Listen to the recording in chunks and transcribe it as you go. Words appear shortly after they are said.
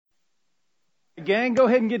Gang, go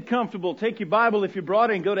ahead and get comfortable. Take your Bible if you brought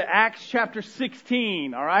it and go to Acts chapter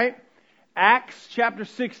 16, all right? Acts chapter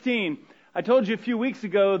 16. I told you a few weeks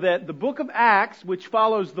ago that the book of Acts, which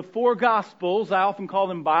follows the four Gospels, I often call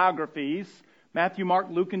them biographies, Matthew, Mark,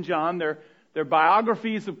 Luke, and John, they're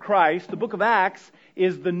biographies of Christ. The book of Acts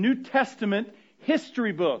is the New Testament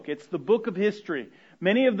history book. It's the book of history.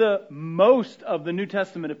 Most of the New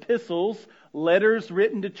Testament epistles, letters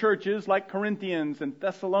written to churches like Corinthians and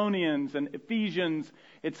Thessalonians and Ephesians,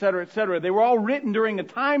 etc., they were all written during a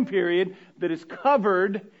time period that is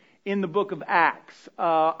covered in the book of Acts.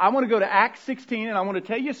 I want to go to Acts 16 and I want to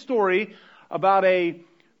tell you a story about a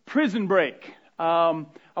prison break. I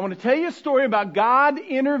want to tell you a story about God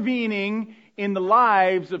intervening in the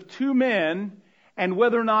lives of two men and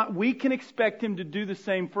whether or not we can expect Him to do the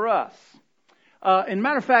same for us. And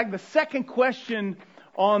matter of fact, the second question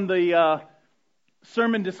on the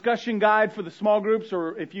sermon discussion guide for the small groups,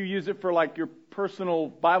 or if you use it for like your personal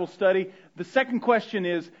Bible study, the second question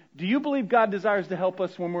is, do you believe God desires to help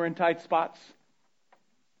us when we're in tight spots?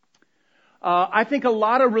 I think a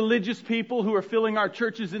lot of religious people who are filling our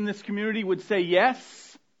churches in this community would say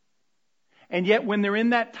yes. And yet when they're in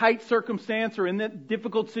that tight circumstance or in that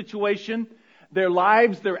difficult situation, their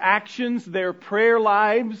lives, their actions, their prayer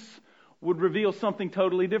lives would reveal something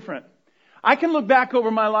totally different. I can look back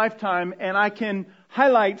over my lifetime and I can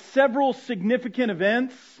highlight several significant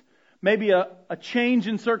events, maybe a change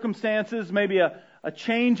in circumstances, maybe a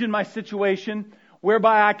change in my situation,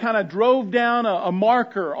 whereby I kind of drove down a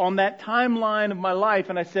marker on that timeline of my life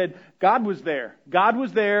and I said, God was there. God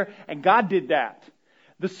was there and God did that.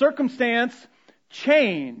 The circumstance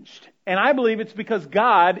changed and I believe it's because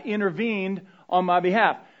God intervened on my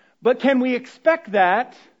behalf. But can we expect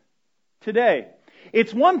that today?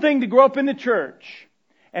 It's one thing to grow up in the church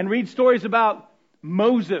and read stories about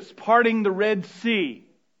Moses parting the Red Sea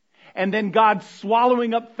and then God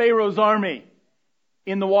swallowing up Pharaoh's army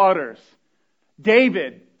in the waters.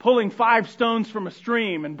 David pulling 5 stones from a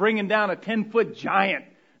stream and bringing down a 10-foot giant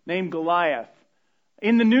named Goliath.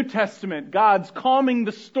 In the New Testament, God's calming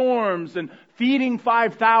the storms and feeding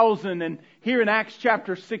 5,000. And here in Acts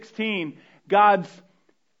chapter 16, God's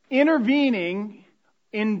intervening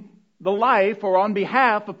in the life or on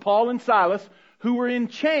behalf of Paul and Silas who were in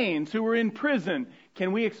chains, who were in prison.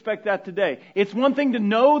 Can we expect that today? It's one thing to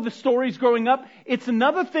know the stories growing up. It's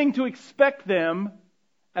another thing to expect them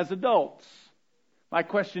as adults. My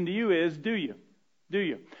question to you is, do you? Do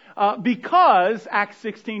you? Because Acts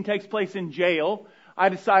 16 takes place in jail, I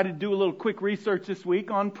decided to do a little quick research this week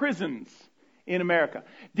on prisons in America.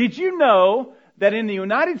 Did you know that in the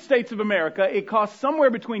United States of America, it costs somewhere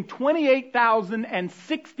between $28,000 and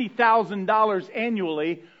 $60,000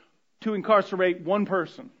 annually to incarcerate one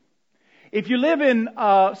person? If you live in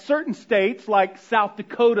certain states like South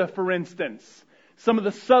Dakota, for instance, some of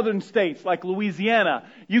the southern states like Louisiana,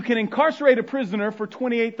 you can incarcerate a prisoner for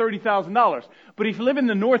 $28,000, $30,000. But if you live in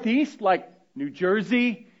the Northeast like New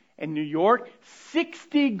Jersey and New York,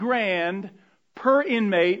 $60,000 per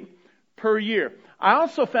inmate per year. I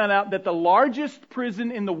also found out that the largest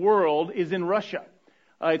prison in the world is in Russia.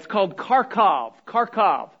 It's called Kharkov.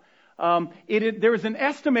 There is an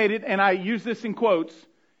estimated, and I use this in quotes,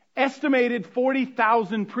 estimated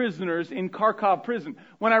 40,000 prisoners in Kharkov prison.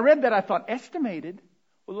 When I read that, I thought, estimated?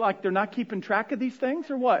 Like they're not keeping track of these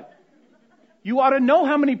things or what? You ought to know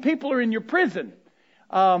how many people are in your prison.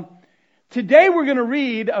 Today we're going to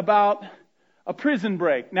read about a prison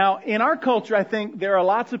break. Now, in our culture, I think there are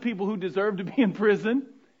lots of people who deserve to be in prison.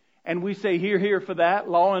 And we say, here for that.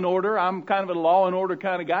 Law and order. I'm kind of a law and order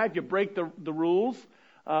kind of guy. If you break the rules,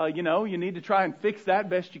 you need to try and fix that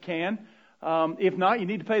best you can. If not, you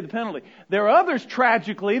need to pay the penalty. There are others,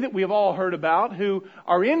 tragically, that we have all heard about who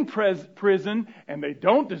are in prison and they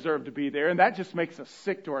don't deserve to be there. And that just makes us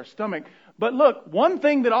sick to our stomach. But look, one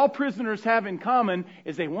thing that all prisoners have in common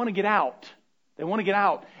is they want to get out. They want to get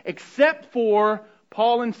out. Except for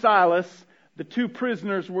Paul and Silas, the two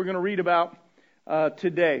prisoners we're going to read about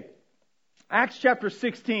today. Acts chapter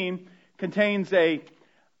 16 contains a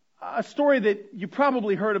story that you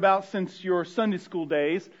probably heard about since your Sunday school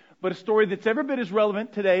days, but a story that's every bit as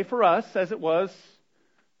relevant today for us as it was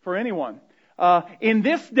for anyone. In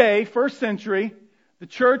this day, first century, the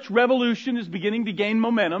church revolution is beginning to gain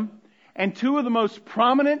momentum, and two of the most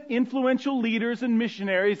prominent, influential leaders and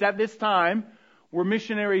missionaries at this time were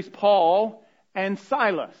missionaries Paul and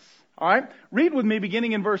Silas. All right? Read with me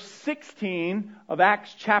beginning in verse 16 of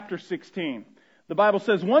Acts chapter 16. The Bible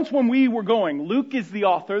says, once when we were going, Luke is the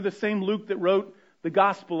author, the same Luke that wrote the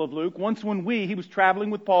Gospel of Luke. Once when he was traveling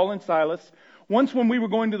with Paul and Silas. Once when we were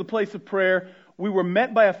going to the place of prayer, we were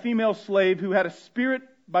met by a female slave who had a spirit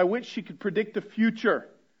by which she could predict the future.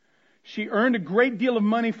 She earned a great deal of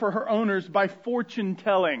money for her owners by fortune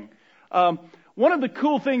telling. One of the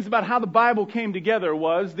cool things about how the Bible came together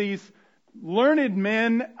was these learned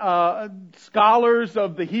men, scholars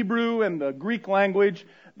of the Hebrew and the Greek language,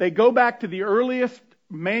 they go back to the earliest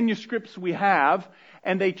manuscripts we have,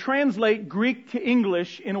 and they translate Greek to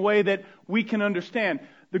English in a way that we can understand.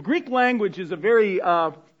 The Greek language is a very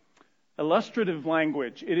illustrative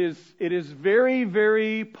language. It is very,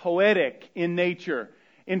 very poetic in nature.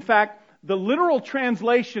 In fact, the literal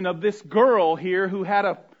translation of this girl here who had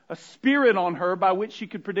a spirit on her by which she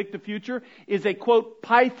could predict the future is a, quote,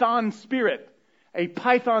 python spirit. A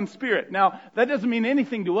python spirit. Now, that doesn't mean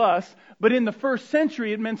anything to us, but in the first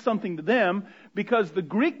century it meant something to them because the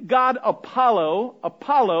Greek god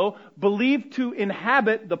Apollo, believed to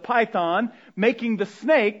inhabit the python, making the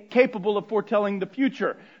snake capable of foretelling the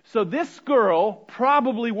future. So this girl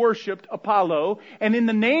probably worshipped Apollo, and in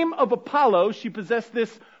the name of Apollo, she possessed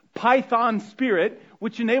this python spirit,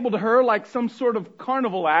 which enabled her, like some sort of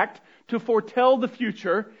carnival act, to foretell the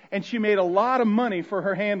future, and she made a lot of money for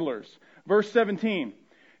her handlers. Verse 17,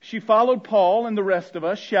 she followed Paul and the rest of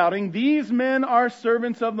us, shouting, "These men are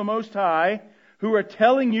servants of the Most High, who are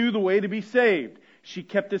telling you the way to be saved." She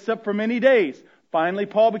kept this up for many days. Finally,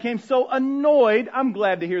 Paul became so annoyed. I'm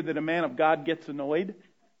glad to hear that a man of God gets annoyed,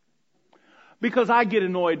 because I get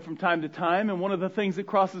annoyed from time to time, and one of the things that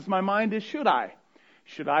crosses my mind is, should I?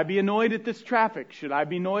 Should I be annoyed at this traffic? Should I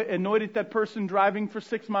be annoyed at that person driving for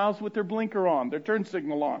 6 miles with their blinker on, their turn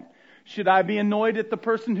signal on? Should I be annoyed at the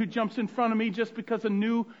person who jumps in front of me just because a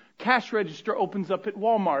new cash register opens up at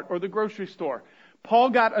Walmart or the grocery store? Paul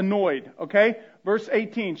got annoyed, okay? Verse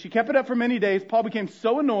 18, she kept it up for many days. Paul became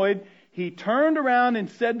so annoyed, he turned around and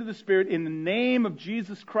said to the Spirit, "In the name of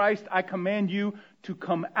Jesus Christ, I command you to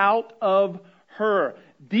come out of her."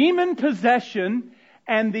 Demon possession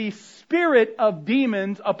and the spirit of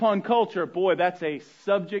demons upon culture. Boy, that's a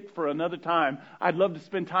subject for another time. I'd love to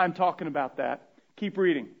spend time talking about that. Keep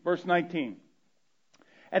reading. Verse 19.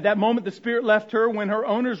 At that moment, the spirit left her. When her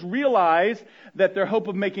owners realized that their hope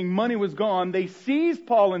of making money was gone, they seized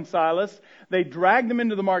Paul and Silas. They dragged them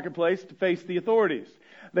into the marketplace to face the authorities.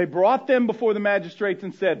 They brought them before the magistrates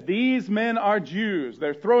and said, "These men are Jews.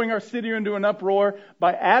 They're throwing our city into an uproar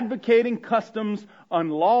by advocating customs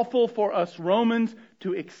unlawful for us Romans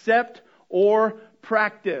to accept or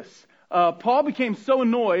practice." Paul became so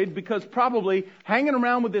annoyed because probably hanging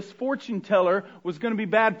around with this fortune teller was going to be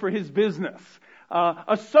bad for his business.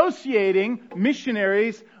 Associating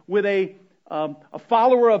missionaries with a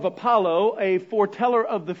follower of Apollo, a foreteller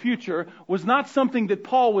of the future, was not something that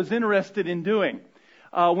Paul was interested in doing.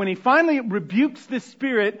 When he finally rebukes this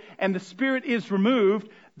spirit and the spirit is removed,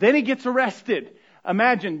 then he gets arrested.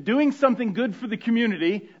 Imagine doing something good for the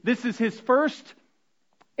community. This is his first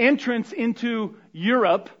entrance into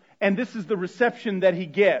Europe, and this is the reception that he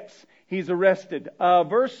gets. He's arrested.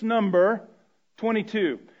 Verse number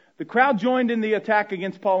 22. The crowd joined in the attack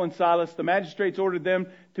against Paul and Silas. The magistrates ordered them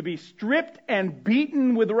to be stripped and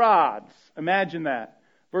beaten with rods. Imagine that.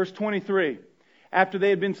 Verse 23. After they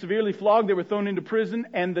had been severely flogged, they were thrown into prison,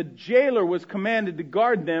 and the jailer was commanded to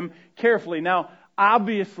guard them carefully. Now,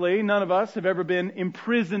 obviously, none of us have ever been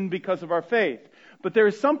imprisoned because of our faith. But there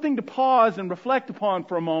is something to pause and reflect upon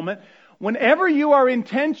for a moment. Whenever you are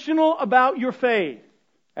intentional about your faith,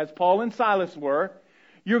 as Paul and Silas were,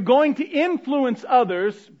 you're going to influence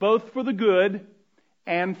others both for the good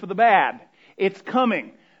and for the bad. It's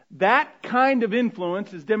coming. That kind of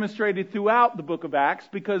influence is demonstrated throughout the book of Acts,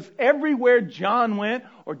 because everywhere John went,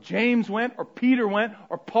 or James went, or Peter went,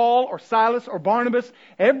 or Paul, or Silas, or Barnabas,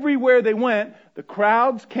 everywhere they went, the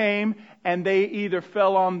crowds came and they either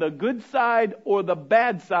fell on the good side or the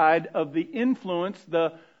bad side of the influence,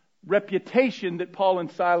 the reputation that Paul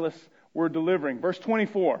and Silas were delivering. Verse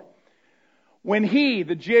 24. When he,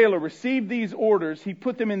 the jailer, received these orders, he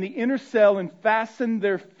put them in the inner cell and fastened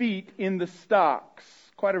their feet in the stocks.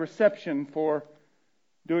 Quite a reception for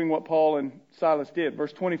doing what Paul and Silas did.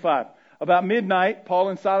 Verse 25. About midnight, Paul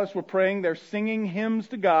and Silas were praying. They're singing hymns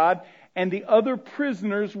to God, and the other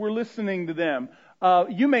prisoners were listening to them.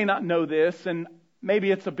 You may not know this, and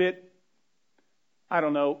maybe it's a bit,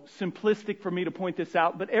 simplistic for me to point this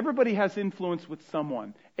out, but everybody has influence with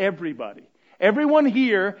someone. Everybody. Everyone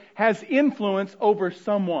here has influence over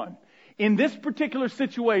someone. In this particular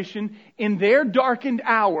situation, in their darkened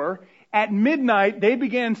hour, at midnight, they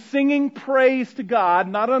began singing praise to God,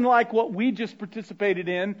 not unlike what we just participated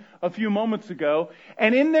in a few moments ago.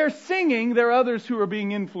 And in their singing, there are others who are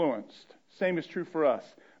being influenced. Same is true for us.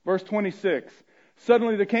 Verse 26.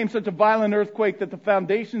 Suddenly there came such a violent earthquake that the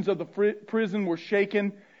foundations of the prison were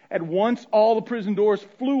shaken, At once all the prison doors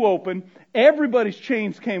flew open. Everybody's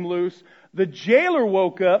chains came loose. The jailer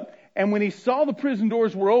woke up, and when he saw the prison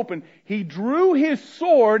doors were open, he drew his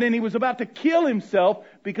sword and he was about to kill himself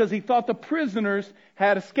because he thought the prisoners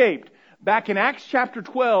had escaped. Back in Acts chapter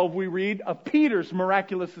 12, we read of Peter's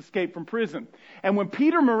miraculous escape from prison. And when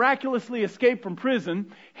Peter miraculously escaped from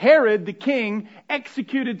prison, Herod the king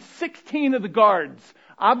executed 16 of the guards.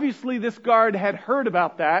 Obviously, this guard had heard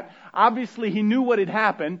about that. Obviously, he knew what had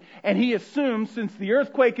happened. And he assumed, since the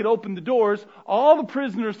earthquake had opened the doors, all the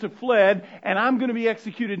prisoners have fled, and I'm going to be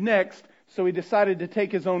executed next. So he decided to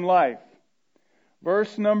take his own life.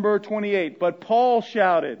 Verse number 28. But Paul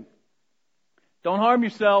shouted, "Don't harm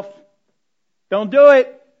yourself. Don't do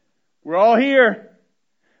it. We're all here."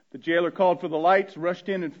 The jailer called for the lights, rushed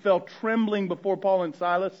in, and fell trembling before Paul and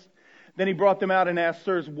Silas. Then he brought them out and asked,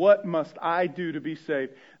 "Sirs, what must I do to be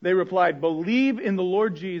saved?" They replied, "Believe in the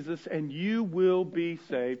Lord Jesus, and you will be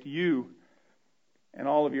saved, you and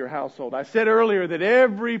all of your household." I said earlier that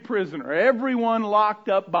every prisoner, everyone locked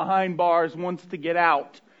up behind bars wants to get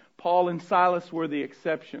out. Paul and Silas were the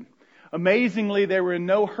exception. Amazingly, they were in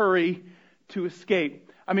no hurry to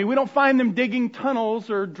escape. I mean, we don't find them digging tunnels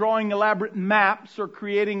or drawing elaborate maps or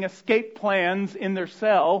creating escape plans in their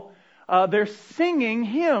cell. They're singing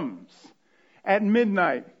hymns at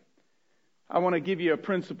midnight. I want to give you a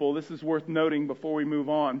principle. This is worth noting before we move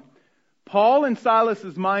on. Paul and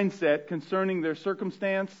Silas's mindset concerning their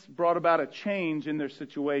circumstance brought about a change in their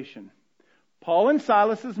situation. Paul and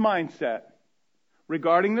Silas's mindset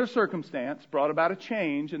regarding their circumstance brought about a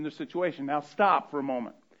change in their situation. Now stop for a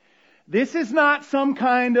moment. This is not some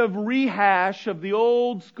kind of rehash of the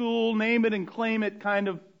old school name it and claim it kind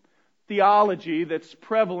of theology that's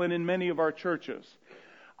prevalent in many of our churches.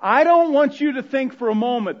 I don't want you to think for a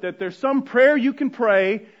moment that there's some prayer you can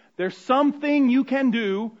pray, there's something you can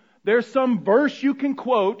do, there's some verse you can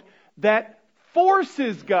quote that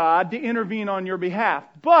forces God to intervene on your behalf.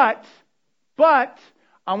 But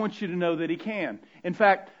I want you to know that He can. In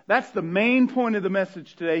fact, that's the main point of the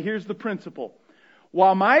message today. Here's the principle.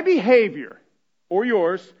 While my behavior, or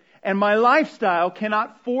yours, and my lifestyle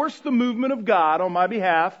cannot force the movement of God on my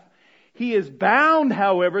behalf, He is bound,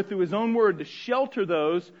 however, through His own word to shelter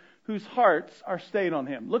those whose hearts are stayed on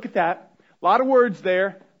Him. Look at that. A lot of words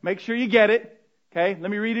there. Make sure you get it. Okay, let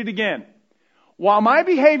me read it again. While my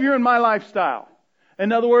behavior and my lifestyle,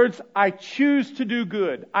 in other words, I choose to do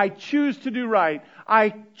good, I choose to do right,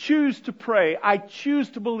 I choose to pray, I choose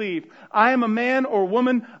to believe, I am a man or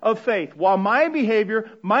woman of faith. While my behavior,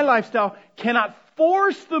 my lifestyle cannot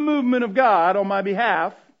force the movement of God on my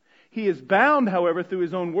behalf, He is bound, however, through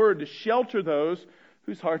His own word to shelter those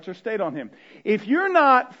whose hearts are stayed on Him. If you're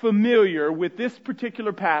not familiar with this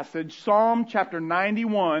particular passage, Psalm chapter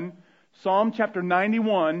 91,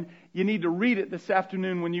 you need to read it this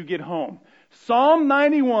afternoon when you get home. Psalm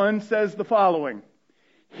 91 says the following: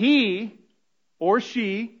 He or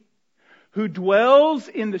she who dwells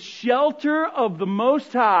in the shelter of the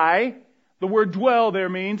Most High, the word dwell there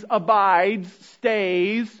means abides,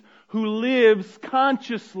 stays, who lives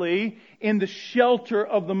consciously in the shelter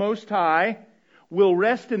of the Most High, will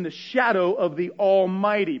rest in the shadow of the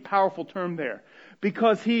Almighty. Powerful term there.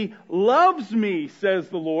 Because He loves me, says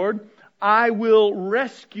the Lord, I will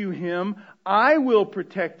rescue him, I will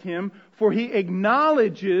protect him, for he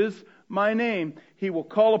acknowledges my name. He will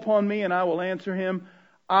call upon me and I will answer him.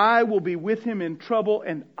 I will be with him in trouble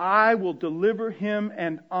and I will deliver him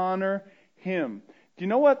and honor him. Do you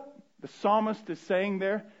know what the psalmist is saying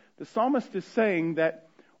there? The psalmist is saying that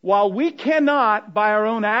while we cannot, by our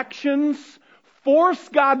own actions, force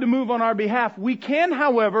God to move on our behalf, we can,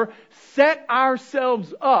 however, set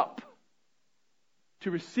ourselves up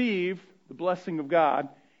to receive the blessing of God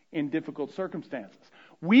in difficult circumstances.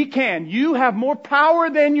 We can. You have more power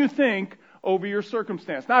than you think over your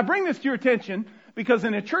circumstance. Now, I bring this to your attention because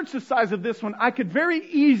in a church the size of this one, I could very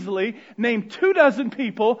easily name 24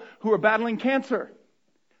 people who are battling cancer,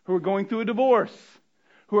 who are going through a divorce,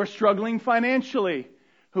 who are struggling financially,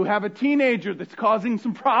 who have a teenager that's causing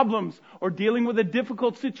some problems or dealing with a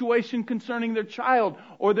difficult situation concerning their child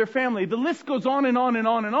or their family. The list goes on and on and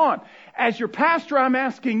on and on. As your pastor, I'm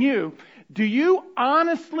asking you, do you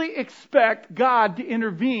honestly expect God to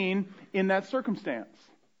intervene in that circumstance?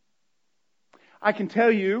 I can tell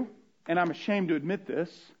you, and I'm ashamed to admit this,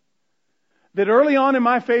 that early on in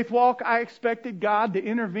my faith walk, I expected God to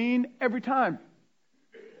intervene every time.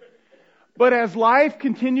 But as life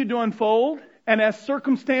continued to unfold, and as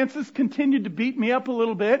circumstances continued to beat me up a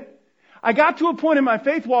little bit, I got to a point in my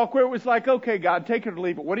faith walk where it was like, okay, God, take it or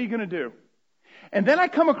leave it. What are you going to do? And then I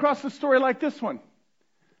come across a story like this one.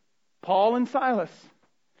 Paul and Silas.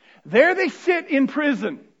 There they sit in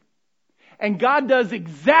prison. and God does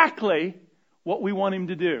exactly what we want Him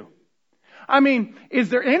to do. I mean, is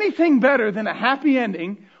there anything better than a happy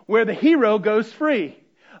ending where the hero goes free?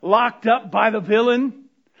 Locked up by the villain,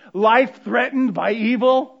 life threatened by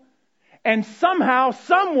evil, and somehow,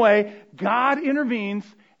 some way, God intervenes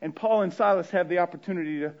and Paul and Silas have the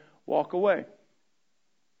opportunity to walk away.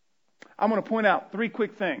 I'm going to point out 3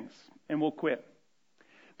 quick things and we'll quit.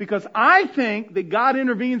 Because I think that God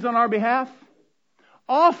intervenes on our behalf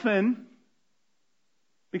often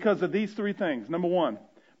because of these 3 things. Number 1,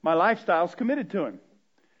 my lifestyle's committed to Him.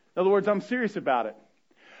 In other words, I'm serious about it.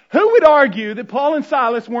 Who would argue that Paul and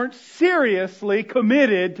Silas weren't seriously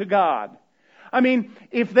committed to God? I mean,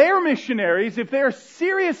 if they're missionaries, if they're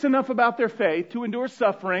serious enough about their faith to endure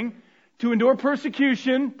suffering, to endure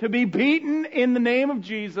persecution, to be beaten in the name of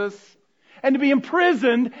Jesus, and to be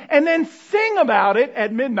imprisoned, and then sing about it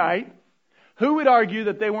at midnight, who would argue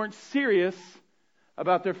that they weren't serious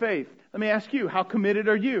about their faith? Let me ask you, how committed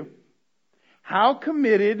are you? How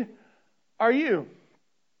committed are you?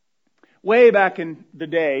 Way back in the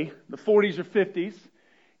day, the 40s or 50s,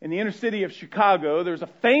 in the inner city of Chicago, there was a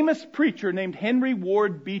famous preacher named Henry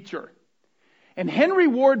Ward Beecher. And Henry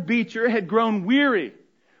Ward Beecher had grown weary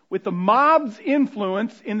with the mob's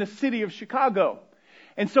influence in the city of Chicago.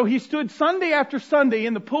 And so he stood Sunday after Sunday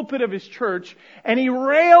in the pulpit of his church, and he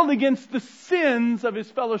railed against the sins of his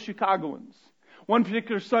fellow Chicagoans. One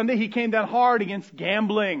particular Sunday, he came down hard against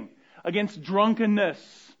gambling, against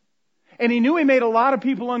drunkenness. And he knew he made a lot of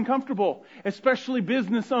people uncomfortable, especially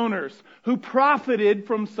business owners who profited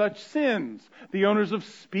from such sins. The owners of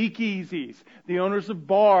speakeasies, the owners of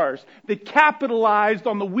bars that capitalized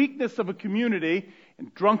on the weakness of a community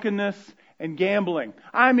in drunkenness and gambling.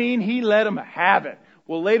 I mean, he let them have it.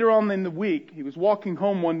 Well, later on in the week, he was walking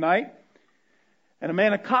home one night, and a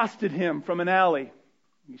man accosted him from an alley.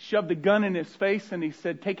 He shoved a gun in his face and he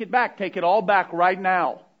said, "Take it back, take it all back right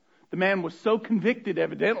now." The man was so convicted,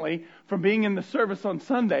 evidently, from being in the service on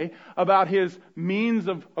Sunday about his means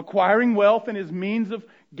of acquiring wealth and his means of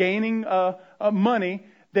gaining money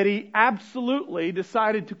that he absolutely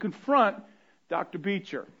decided to confront Dr.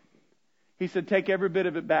 Beecher. He said, "Take every bit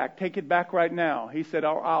of it back. Take it back right now." He said,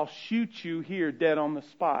 I'll shoot you here dead on the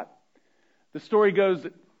spot." The story goes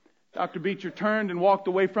that Dr. Beecher turned and walked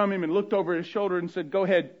away from him and looked over his shoulder and said, "Go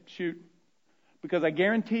ahead, shoot. Because I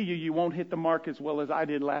guarantee you won't hit the mark as well as I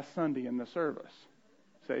did last Sunday in the service."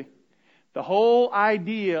 See? The whole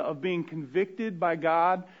idea of being convicted by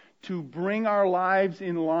God to bring our lives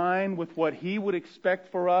in line with what He would expect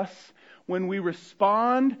for us, when we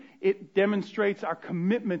respond, it demonstrates our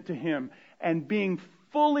commitment to Him. And being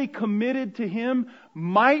fully committed to Him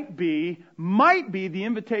might be the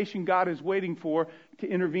invitation God is waiting for to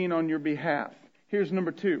intervene on your behalf. Here's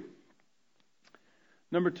number 2.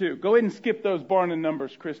 Number 2. Go ahead and skip those Barna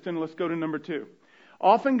numbers, Kristen. Let's go to number 2.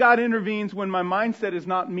 Often God intervenes when my mindset is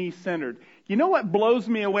not me-centered. You know what blows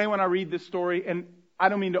me away when I read this story? And I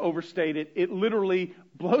don't mean to overstate it. It literally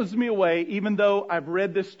blows me away, even though I've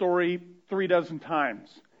read this story 36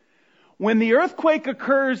 times. When the earthquake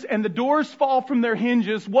occurs and the doors fall from their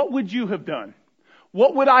hinges, what would you have done?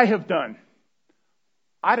 What would I have done?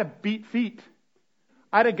 I'd have beat feet.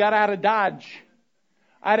 I'd have got out of Dodge.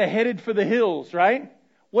 I'd have headed for the hills, right?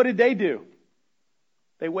 What did they do?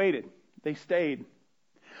 They waited. They stayed.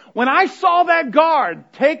 When I saw that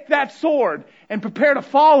guard take that sword and prepare to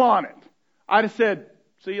fall on it, I'd have said,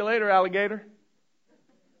 "See you later, alligator.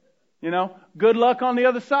 Good luck on the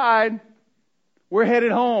other side. We're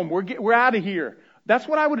headed home. We're out of here." That's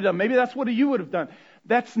what I would have done. Maybe that's what you would have done.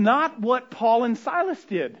 That's not what Paul and Silas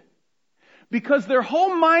did. Because their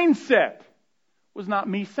whole mindset was not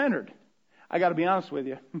me-centered. I got to be honest with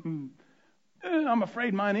you. I'm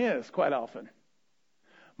afraid mine is quite often.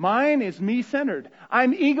 Mine is me-centered.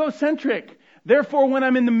 I'm egocentric. Therefore, when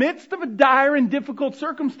I'm in the midst of a dire and difficult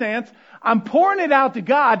circumstance, I'm pouring it out to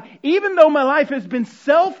God, even though my life has been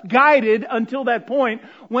self-guided until that point.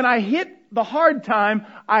 When I hit the hard time,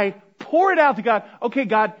 I pour it out to God. Okay,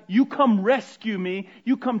 God, you come rescue me.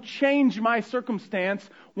 You come change my circumstance.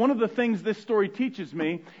 One of the things this story teaches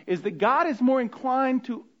me is that God is more inclined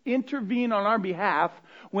to intervene on our behalf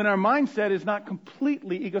when our mindset is not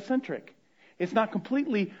completely egocentric. It's not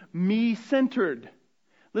completely me-centered.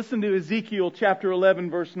 Listen to Ezekiel chapter 11,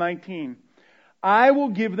 verse 19. "I will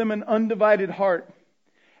give them an undivided heart,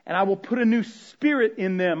 and I will put a new spirit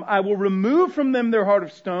in them. I will remove from them their heart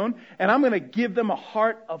of stone, and I'm going to give them a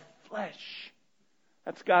heart of flesh."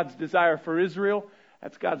 That's God's desire for Israel.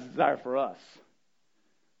 That's God's desire for us.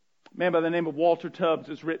 A man by the name of Walter Tubbs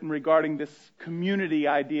has written regarding this community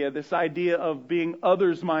idea, this idea of being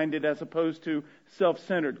others-minded as opposed to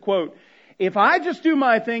self-centered. Quote, If I just do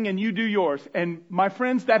my thing and you do yours, and my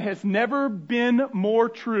friends, that has never been more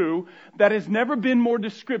true, that has never been more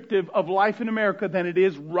descriptive of life in America than it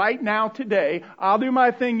is right now today. I'll do my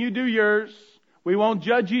thing, you do yours. We won't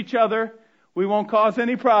judge each other. We won't cause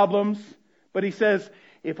any problems. But he says,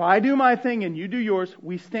 if I do my thing and you do yours,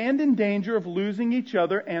 we stand in danger of losing each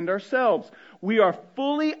other and ourselves. We are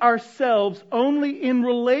fully ourselves only in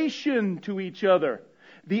relation to each other.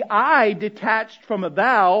 The I detached from a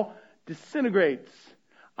thou disintegrates.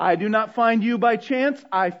 I do not find you by chance.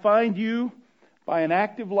 I find you by an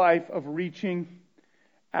active life of reaching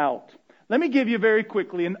out. Let me give you very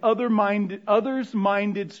quickly an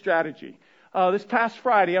others-minded strategy. This past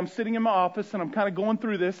Friday, I'm sitting in my office and I'm kind of going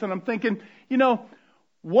through this and I'm thinking,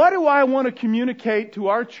 what do I want to communicate to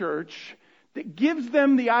our church that gives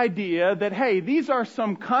them the idea that, hey, these are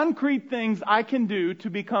some concrete things I can do to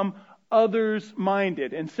become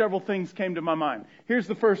others-minded? And several things came to my mind. Here's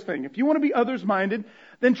the first thing. If you want to be others-minded,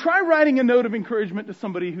 then try writing a note of encouragement to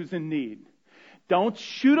somebody who's in need. Don't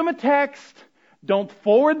shoot them a text. Don't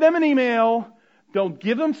forward them an email. Don't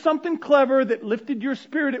give them something clever that lifted your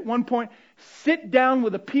spirit at one point. Sit down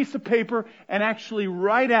with a piece of paper and actually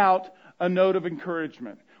write out a note of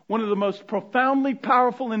encouragement. One of the most profoundly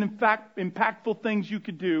powerful and in fact impactful things you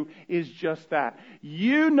could do is just that.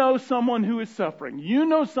 You know someone who is suffering. You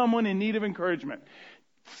know someone in need of encouragement.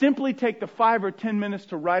 Simply take the 5 or 10 minutes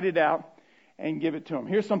to write it out and give it to them.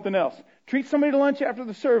 Here's something else. Treat somebody to lunch after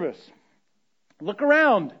the service. Look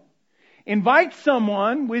around. Invite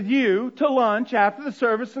someone with you to lunch after the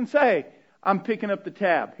service and say, I'm picking up the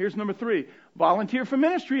tab. Here's number 3. Volunteer for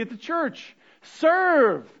ministry at the church.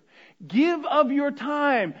 Serve. Give of your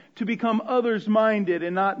time to become others-minded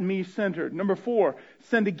and not me-centered. Number 4,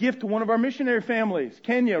 send a gift to one of our missionary families,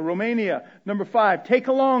 Kenya, Romania. Number 5, take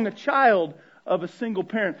along a child of a single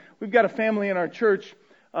parent. We've got a family in our church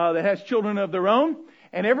that has children of their own.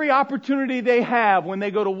 And every opportunity they have, when they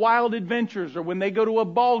go to Wild Adventures or when they go to a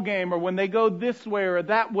ball game or when they go this way or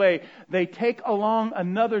that way, they take along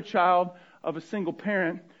another child of a single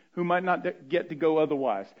parent who might not get to go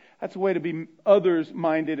otherwise. That's a way to be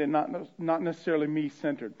others-minded and not necessarily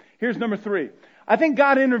me-centered. Here's number 3. I think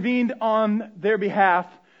God intervened on their behalf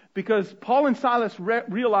because Paul and Silas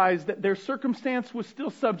realized that their circumstance was still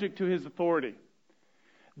subject to his authority.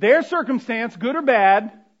 Their circumstance, good or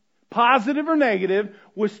bad, positive or negative,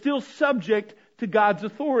 was still subject to God's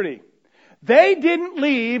authority. They didn't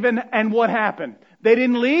leave, and what happened? They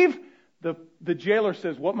didn't leave. The jailer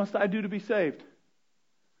says, what must I do to be saved?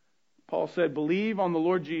 Paul said, believe on the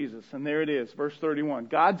Lord Jesus. And there it is, verse 31.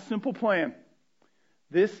 God's simple plan.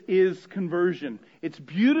 This is conversion. It's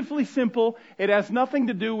beautifully simple. It has nothing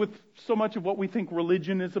to do with so much of what we think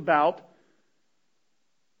religion is about.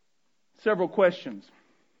 Several questions.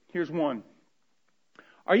 Here's one.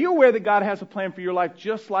 Are you aware that God has a plan for your life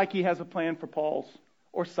just like He has a plan for Paul's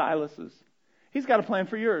or Silas's? He's got a plan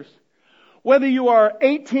for yours. Whether you are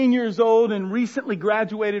 18 years old and recently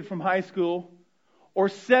graduated from high school, or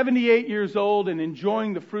 78 years old and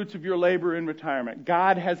enjoying the fruits of your labor in retirement,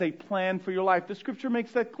 God has a plan for your life. The Scripture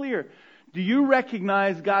makes that clear. Do you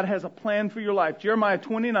recognize God has a plan for your life? Jeremiah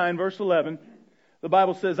 29, verse 11, the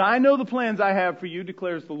Bible says, I know the plans I have for you,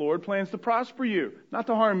 declares the Lord, plans to prosper you, not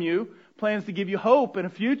to harm you, plans to give you hope and a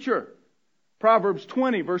future. Proverbs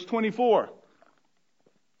 20, verse 24.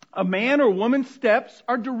 A man or woman's steps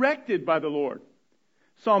are directed by the Lord.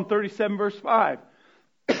 Psalm 37, verse 5.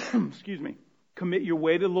 Excuse me. Commit your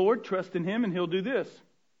way to the Lord, trust in Him, and He'll do this.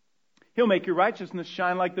 He'll make your righteousness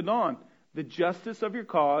shine like the dawn, the justice of your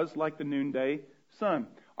cause like the noonday sun.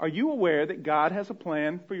 Are you aware that God has a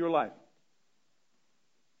plan for your life?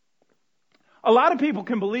 A lot of people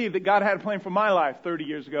can believe that God had a plan for my life 30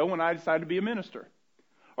 years ago when I decided to be a minister.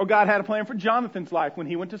 Or God had a plan for Jonathan's life when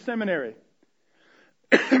he went to seminary.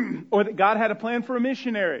 Or that God had a plan for a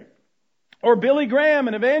missionary. Or Billy Graham,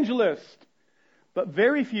 an evangelist. But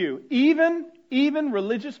very few, even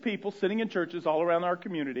religious people sitting in churches all around our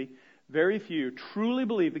community, very few truly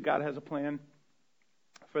believe that God has a plan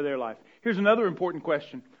for their life. Here's another important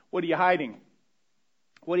question. What are you hiding?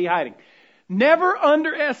 What are you hiding? Never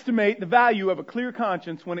underestimate the value of a clear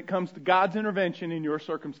conscience when it comes to God's intervention in your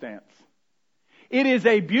circumstance. It is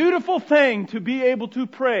a beautiful thing to be able to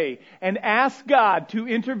pray and ask God to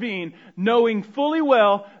intervene, knowing fully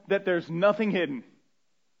well that there's nothing hidden.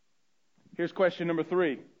 Here's question number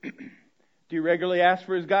 3. Do you regularly ask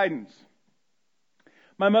for His guidance?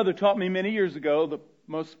 My mother taught me many years ago the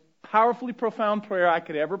most powerfully profound prayer I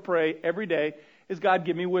could ever pray every day is, God,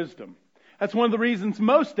 give me wisdom. That's one of the reasons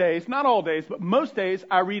most days, not all days, but most days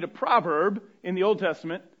I read a proverb in the Old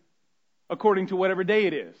Testament according to whatever day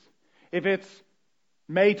it is. If it's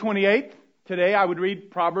May 28th, today I would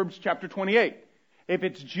read Proverbs chapter 28. If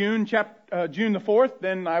it's June the 4th,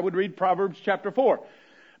 then I would read Proverbs chapter 4.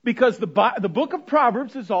 Because the book of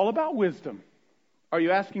Proverbs is all about wisdom. Are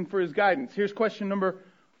you asking for His guidance? Here's question number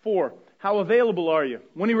 4. How available are you?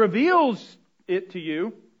 When He reveals it to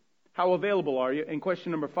you, how available are you? And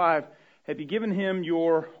question number 5, have you given Him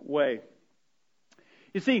your way?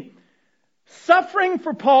 You see, suffering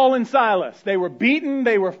for Paul and Silas, they were beaten,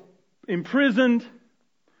 they were imprisoned,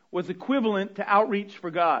 was equivalent to outreach for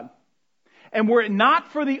God. And were it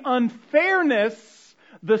not for the unfairness,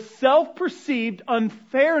 the self-perceived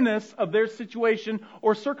unfairness of their situation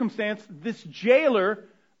or circumstance, this jailer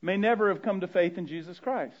may never have come to faith in Jesus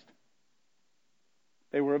Christ.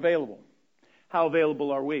 They were available. How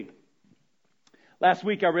available are we? Last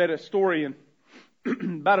week I read a story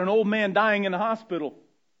about an old man dying in a hospital.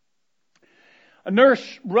 A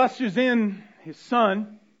nurse rushes in his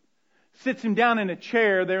son, sits him down in a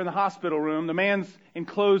chair there in the hospital room. The man's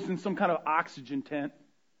enclosed in some kind of oxygen tent.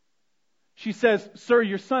 She says, "Sir,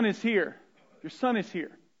 your son is here. Your son is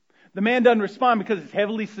here." The man doesn't respond because he's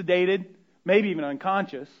heavily sedated, maybe even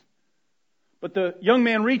unconscious. But the young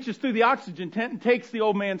man reaches through the oxygen tent and takes the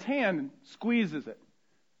old man's hand and squeezes it.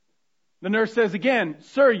 The nurse says again,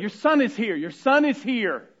 "Sir, your son is here. Your son is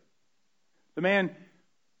here." The man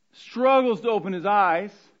struggles to open his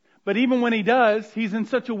eyes, but even when he does, he's in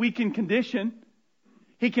such a weakened condition,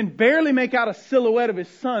 he can barely make out a silhouette of his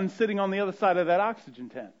son sitting on the other side of that oxygen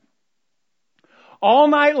tent. All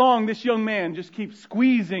night long, this young man just keeps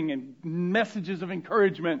squeezing and messages of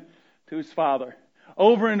encouragement to his father.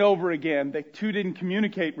 Over and over again. They two didn't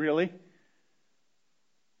communicate really,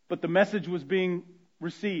 but the message was being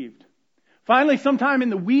received. Finally, sometime in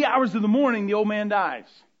the wee hours of the morning, the old man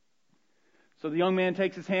dies. So the young man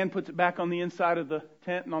takes his hand, puts it back on the inside of the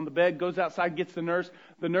tent and on the bed, goes outside, gets the nurse.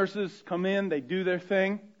 The nurses come in, they do their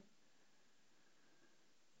thing.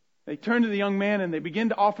 They turn to the young man and they begin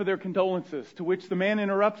to offer their condolences, to which the man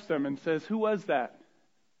interrupts them and says, "Who was that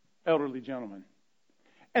elderly gentleman?"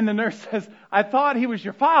 And the nurse says, "I thought he was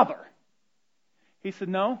your father." He said,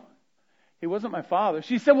 "No, he wasn't my father."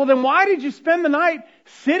 She said, "Well, then why did you spend the night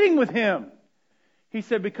sitting with him?" He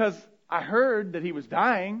said, "Because I heard that he was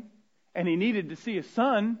dying and he needed to see his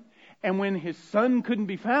son. And when his son couldn't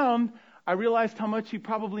be found, I realized how much he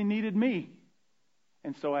probably needed me.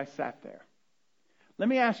 And so I sat there." Let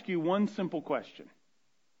me ask you one simple question.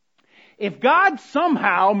 If God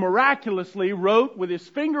somehow miraculously wrote with His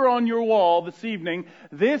finger on your wall this evening,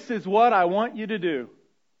 "This is what I want you to do,"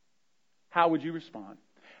 how would you respond?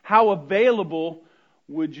 How available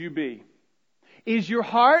would you be? Is your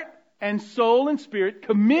heart and soul and spirit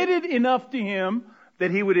committed enough to Him that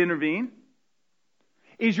He would intervene?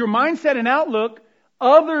 Is your mindset and outlook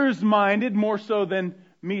others-minded more so than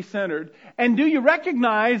me-centered? And do you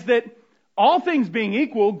recognize that all things being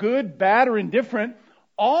equal, good, bad, or indifferent,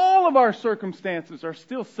 all of our circumstances are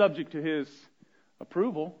still subject to His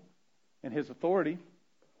approval and His authority?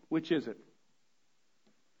 Which is it?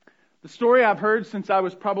 The story I've heard since I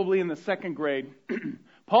was probably in the 2nd grade.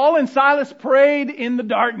 Paul and Silas prayed in the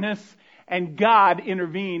darkness and God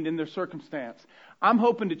intervened in their circumstance. I'm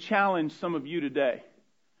hoping to challenge some of you today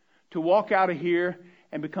to walk out of here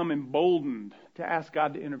and become emboldened to ask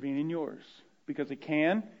God to intervene in yours. Because He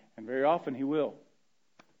can, and very often He will.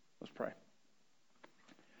 Let's pray.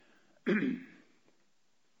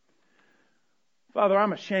 Father,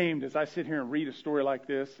 I'm ashamed as I sit here and read a story like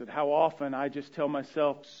this that how often I just tell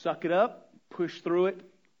myself, suck it up, push through it,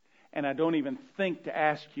 and I don't even think to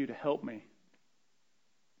ask You to help me.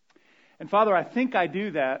 And Father, I think I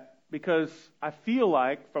do that because I feel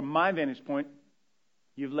like, from my vantage point,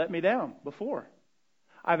 You've let me down before.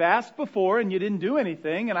 I've asked before and You didn't do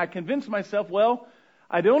anything, and I convinced myself, well,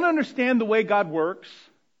 I don't understand the way God works,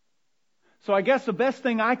 so I guess the best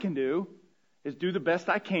thing I can do is do the best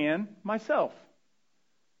I can myself.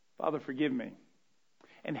 Father, forgive me.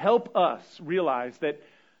 And help us realize that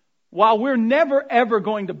while we're never ever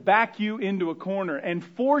going to back You into a corner and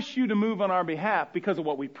force You to move on our behalf because of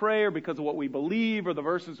what we pray or because of what we believe or the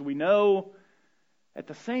verses we know, at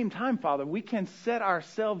the same time, Father, we can set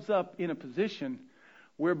ourselves up in a position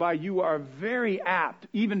whereby You are very apt,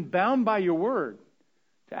 even bound by Your word,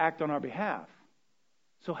 to act on our behalf.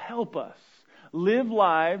 So help us live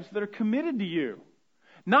lives that are committed to You,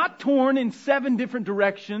 not torn in 7 different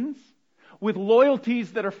directions with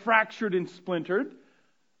loyalties that are fractured and splintered,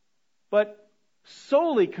 but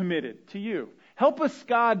solely committed to You. Help us,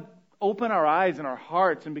 God, open our eyes and our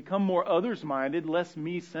hearts and become more others-minded, less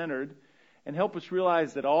me-centered, and help us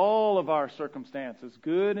realize that all of our circumstances,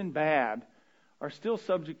 good and bad, are still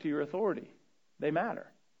subject to Your authority. They matter.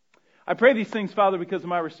 I pray these things, Father, because of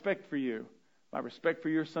my respect for you, my respect for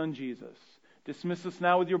your Son, Jesus. Dismiss us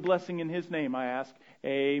now with your blessing in His name, I ask.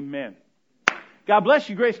 Amen. God bless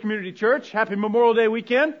you, Grace Community Church. Happy Memorial Day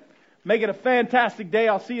weekend. Make it a fantastic day.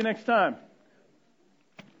 I'll see you next time.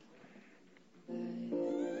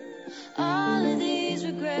 All of these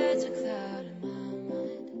regrets are clouding my